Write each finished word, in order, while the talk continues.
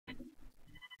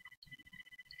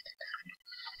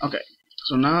Okay,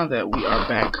 so now that we are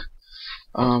back,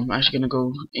 I'm actually gonna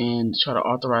go and try to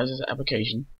authorize this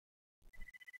application.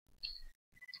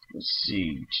 Let's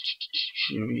see.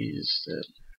 Here is the.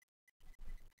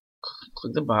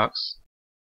 Click the box.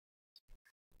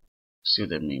 See what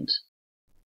that means.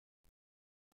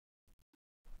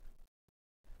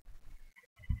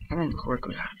 I don't remember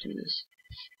correctly how to do this.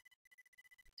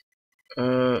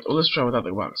 Well, let's try without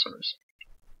the box first.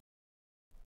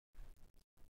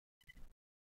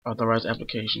 Authorize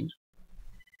application.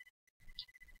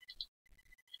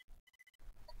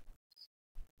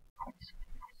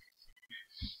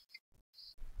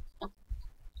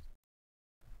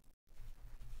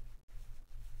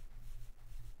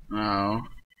 Now,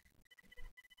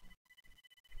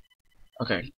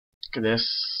 okay,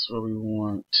 that's what we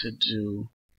want to do.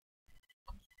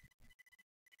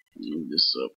 Move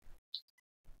this up.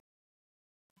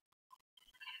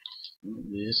 Move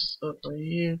this up right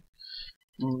here.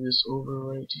 Move this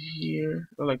over right here.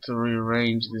 I like to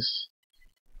rearrange this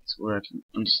to where I can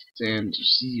understand or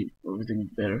see everything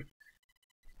better.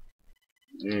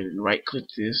 And right click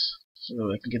this so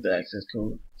that I can get the access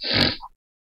code.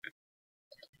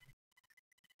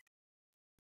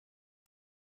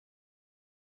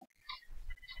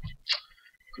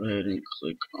 Go ahead and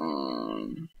click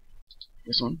on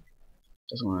this one.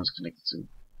 That's the one I was connected to.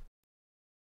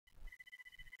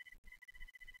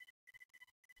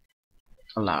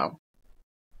 Allow.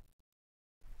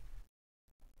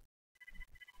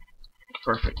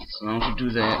 Perfect. So once you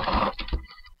do that,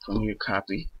 come here,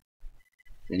 copy.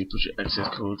 Then you put your access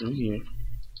code through here.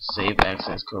 Save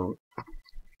access code.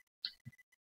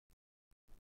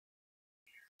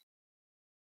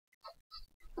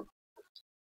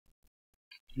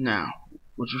 Now,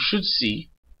 what you should see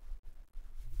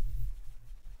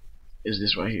is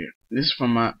this right here. This is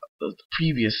from my the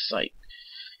previous site.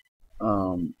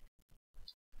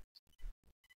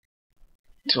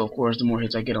 So of course, the more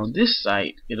hits I get on this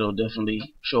site, it'll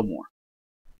definitely show more.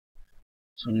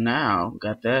 So now,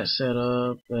 got that set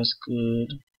up. That's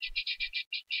good.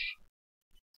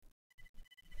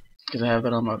 Because I have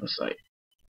that on my other site.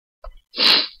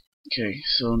 Okay,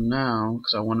 so now,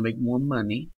 because I want to make more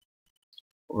money,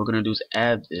 what we're going to do is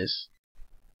add this.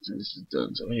 So this is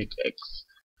done. So hit X.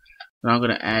 Now I'm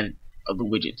going to add other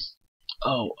widgets.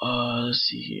 Oh, let's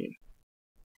see here.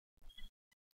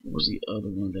 What was the other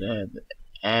one that I had? The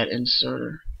add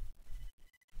inserter.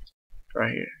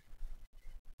 Right here.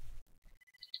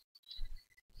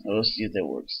 Now let's see if that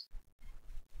works.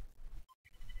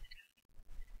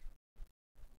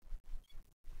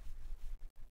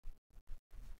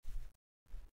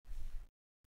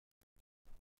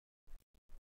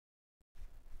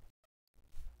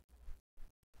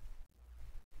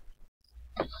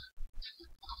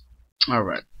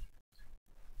 Alright.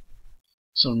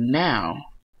 So now,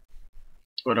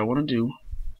 what I want to do,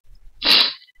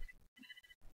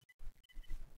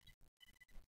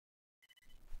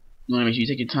 you want to make sure you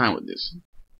take your time with this.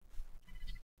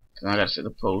 Because I got to set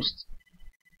the post.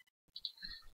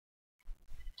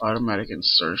 Automatic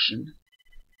insertion.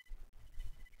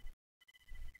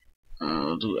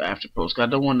 I'll do after post. I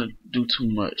don't want to do too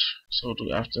much. So I'll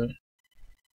do after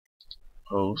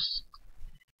post.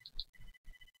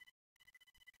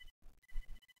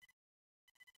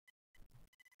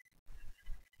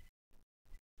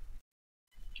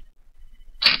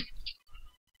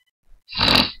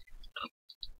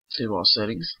 Save all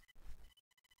settings.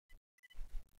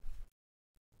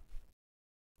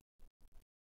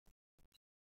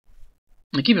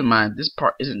 Now keep in mind, this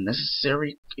part isn't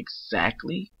necessary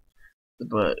exactly,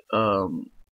 but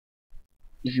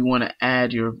if you want to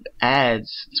add your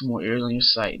ads to more areas on your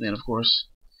site, then of course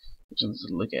it's something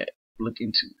to look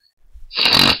into.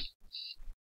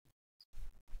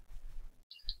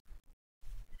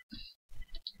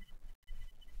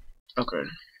 Okay.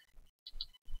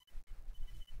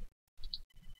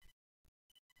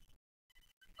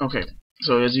 Okay.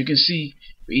 So as you can see,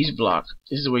 for each block,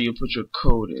 this is where you put your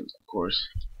code in. Of course,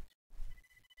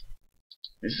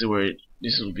 this is where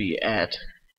this will be at.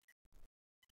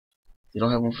 They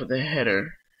don't have one for the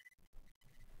header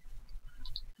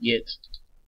yet.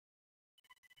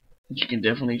 But you can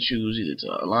definitely choose either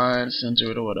to align,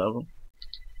 center it, or whatever.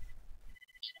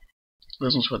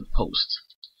 This one's for the post.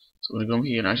 So I'm gonna go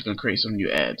here and I'm actually gonna create some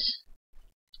new ads.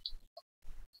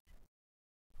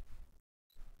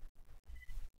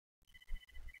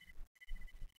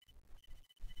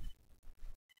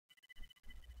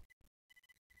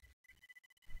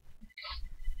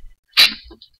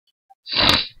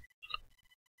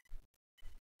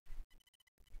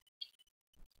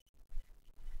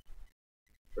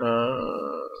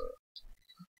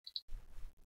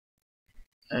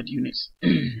 add units.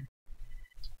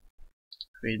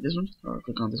 Create this one, or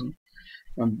click on this one.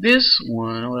 On this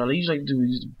one, what I usually like to do is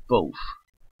use both.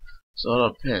 So it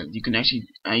all depends. You can actually,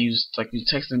 I use like the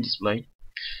text and display,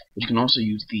 but you can also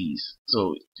use these.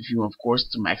 So if you want, of course,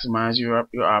 to maximize your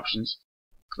options,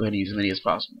 go ahead and use as many as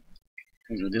possible.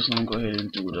 And with this one, go ahead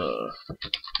and do the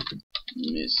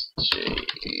Miss J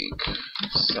Inc.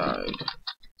 sidebar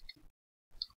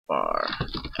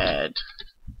add.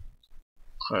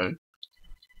 Okay.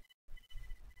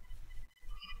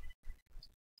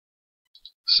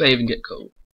 Save and get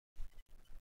code.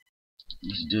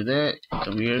 Once you do that,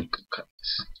 come here,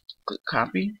 click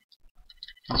copy.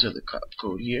 Insert the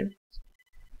code here.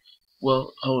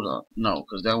 Well, hold on, no,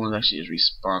 because that one actually is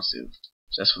responsive.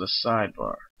 So that's for the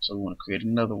sidebar. So we want to create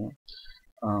another one.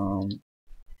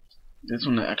 This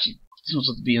one one's supposed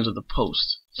to be under the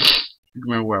post. You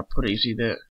remember where I put it? You see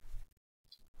that?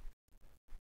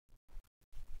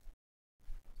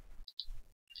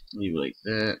 Leave it like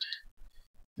that.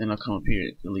 Then I'll come up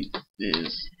here, delete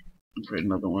this, and create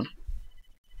another one.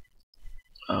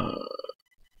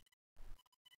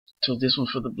 So this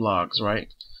one's for the blogs,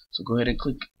 right? So go ahead and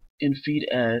click in feed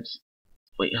ads.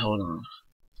 Wait, hold on.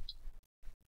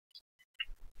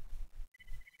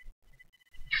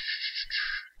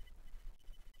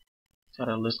 Got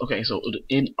a list. Okay, so the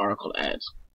in article ads.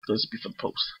 This will be for the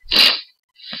post.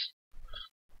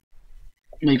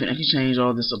 Now you can actually change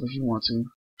all this up if you want to.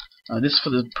 This is for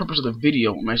the purpose of the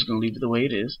video. I'm actually gonna leave it the way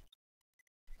it is.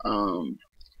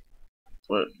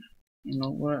 But you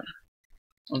know what?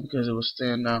 Well, because it will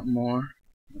stand out more.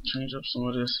 I'll change up some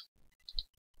of this.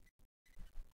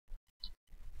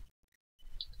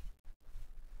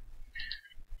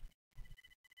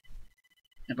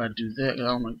 If I do that, I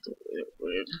don't like the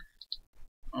way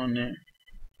on there.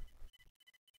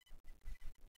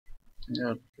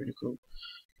 Yeah, pretty cool.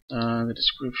 The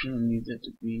description, I need that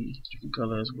to be different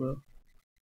color as well.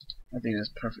 I think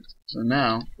that's perfect. So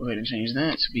now, go ahead and change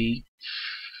that to be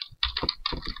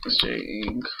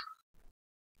saying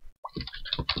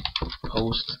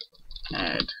post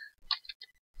ad.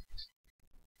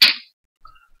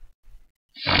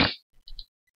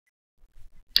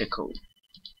 Okay, cool.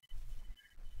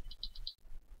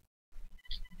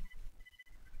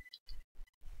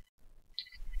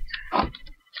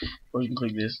 Or you can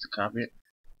click this to copy it.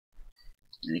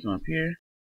 Then you come up here,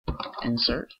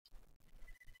 insert.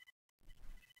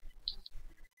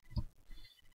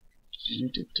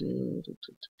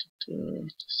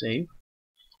 Save.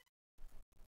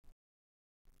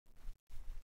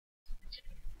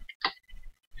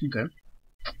 Okay.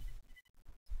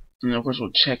 And then of course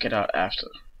we'll check it out after.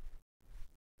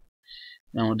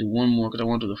 Now I'll do one more because I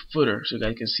want to do the footer so you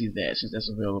guys can see that since that's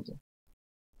available.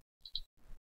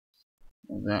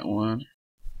 And that one.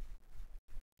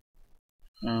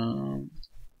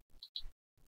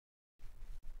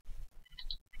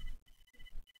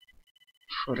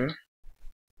 Footer.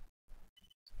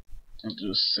 And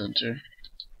do center.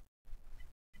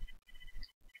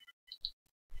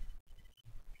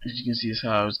 As you can see, is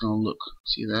how it's gonna look.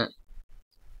 See that?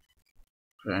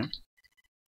 Okay.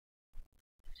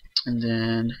 And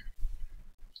then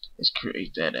let's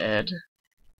create that ad.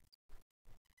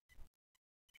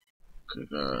 Click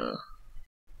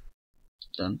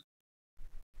done.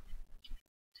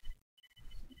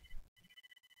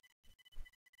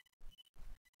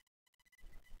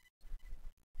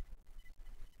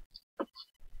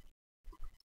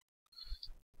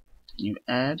 New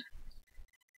ad.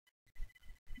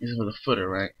 This is for the footer,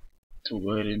 right? So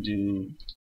we'll go ahead and do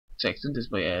text and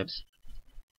display ads.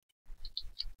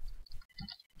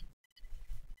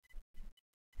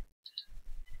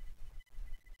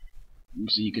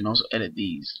 So you can also edit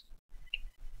these.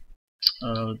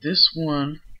 This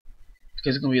one,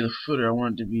 because it's gonna be the footer, I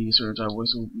want it to be a certain type of way,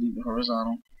 so we'll leave it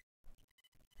horizontal.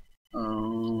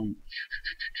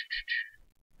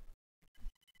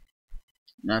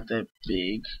 Not that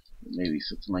big, maybe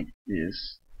something like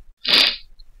this.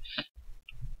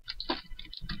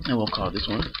 And we'll call this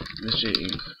one Mr.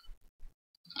 Inc.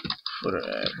 Footer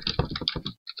ad.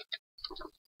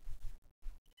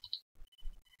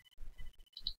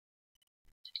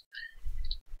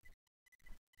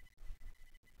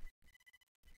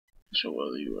 Show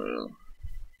other URL.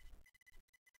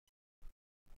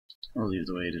 I'll leave it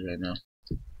the way it is right now.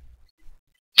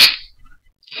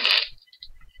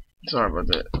 Sorry about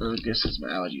that. I guess it's my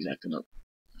allergies acting up.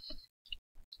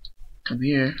 Come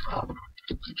here.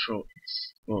 Control.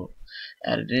 Well,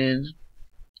 add it in.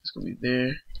 It's gonna be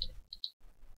there.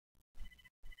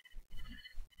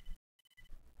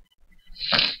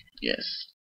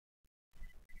 Yes.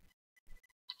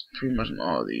 Pretty much on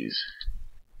all of these.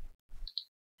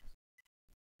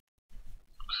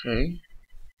 Okay.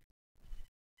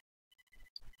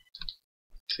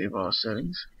 Save all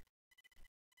settings.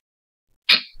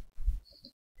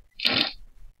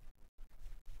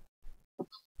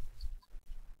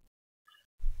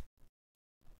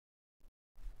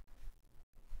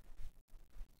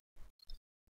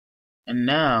 And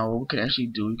now what we can actually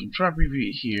do, we can try to preview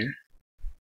it here.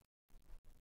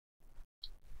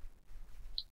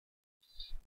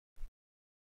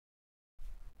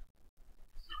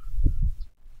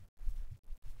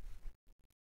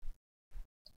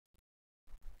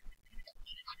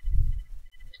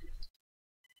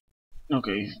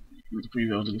 Okay, with the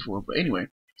preview I was looking for, but anyway,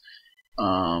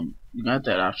 you got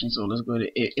that option. So let's go to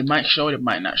it. It might show it,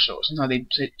 might not show it. Sometimes they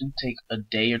take a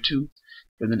day or two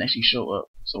for them to actually show up.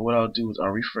 So what I'll do is I'll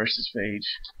refresh this page.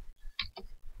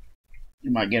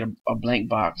 You might get a blank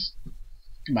box.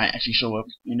 It might actually show up.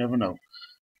 You never know.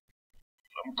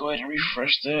 I'm going to go ahead and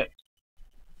refresh that.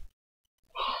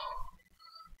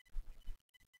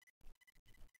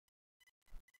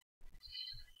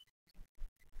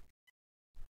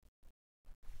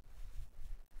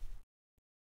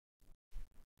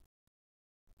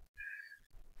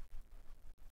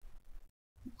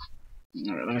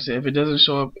 Alright, like I said, if it doesn't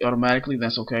show up automatically,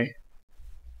 that's okay.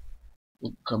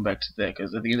 We'll come back to that,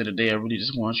 because at the end of the day, I really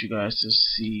just want you guys to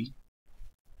see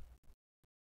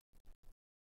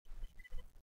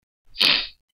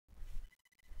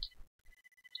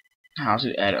how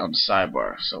to add it on the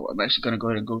sidebar. So I'm actually going to go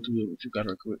ahead and go through it with you guys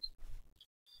real quick.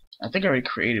 I think I already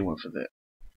created one for that.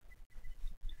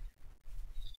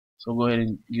 So go ahead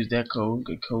and use that code,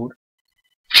 good code.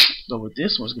 But with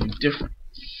this one, it's going to be different.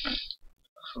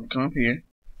 So come up here.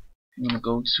 I'm going to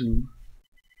go to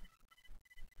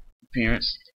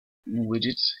Appearance, and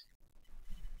Widgets.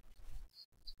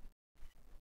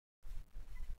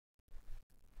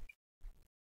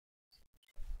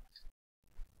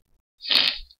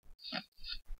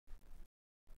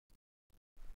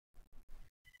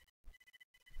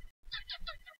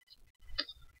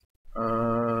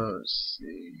 Let's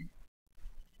see.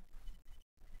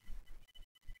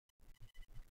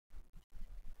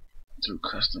 Through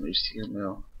custom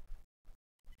HTML.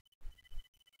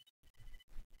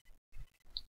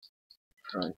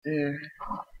 Right there.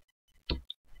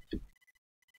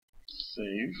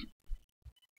 Save.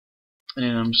 And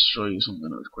then I'm going to show you something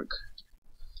real quick.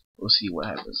 We'll see what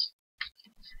happens.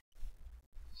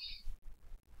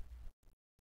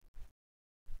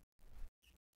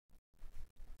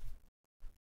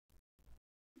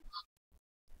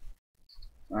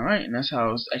 Alright, and that's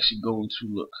how it's actually going to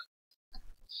look.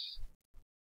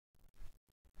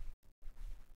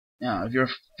 Now, if your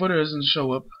footer doesn't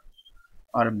show up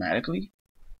automatically,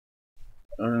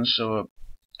 or doesn't show up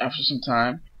after some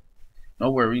time,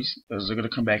 no worries, because they're going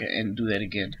to come back and do that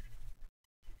again.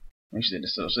 Make sure that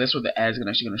it's so that's what the ad is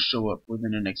actually going to show up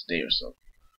within the next day or so.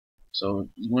 So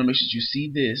you want to make sure that you see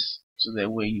this, so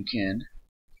that way you can,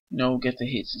 get the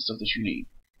hits and stuff that you need.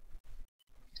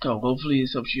 So hopefully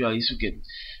this helps you at least get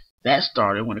that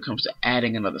started when it comes to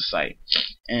adding another site.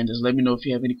 And just let me know if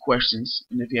you have any questions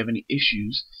and if you have any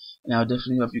issues, and I'll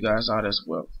definitely help you guys out as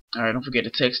well. Alright, don't forget to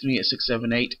text me at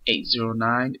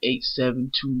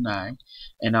 678-809-8729,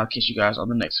 and I'll catch you guys on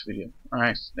the next video.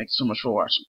 Alright, thanks so much for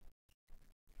watching.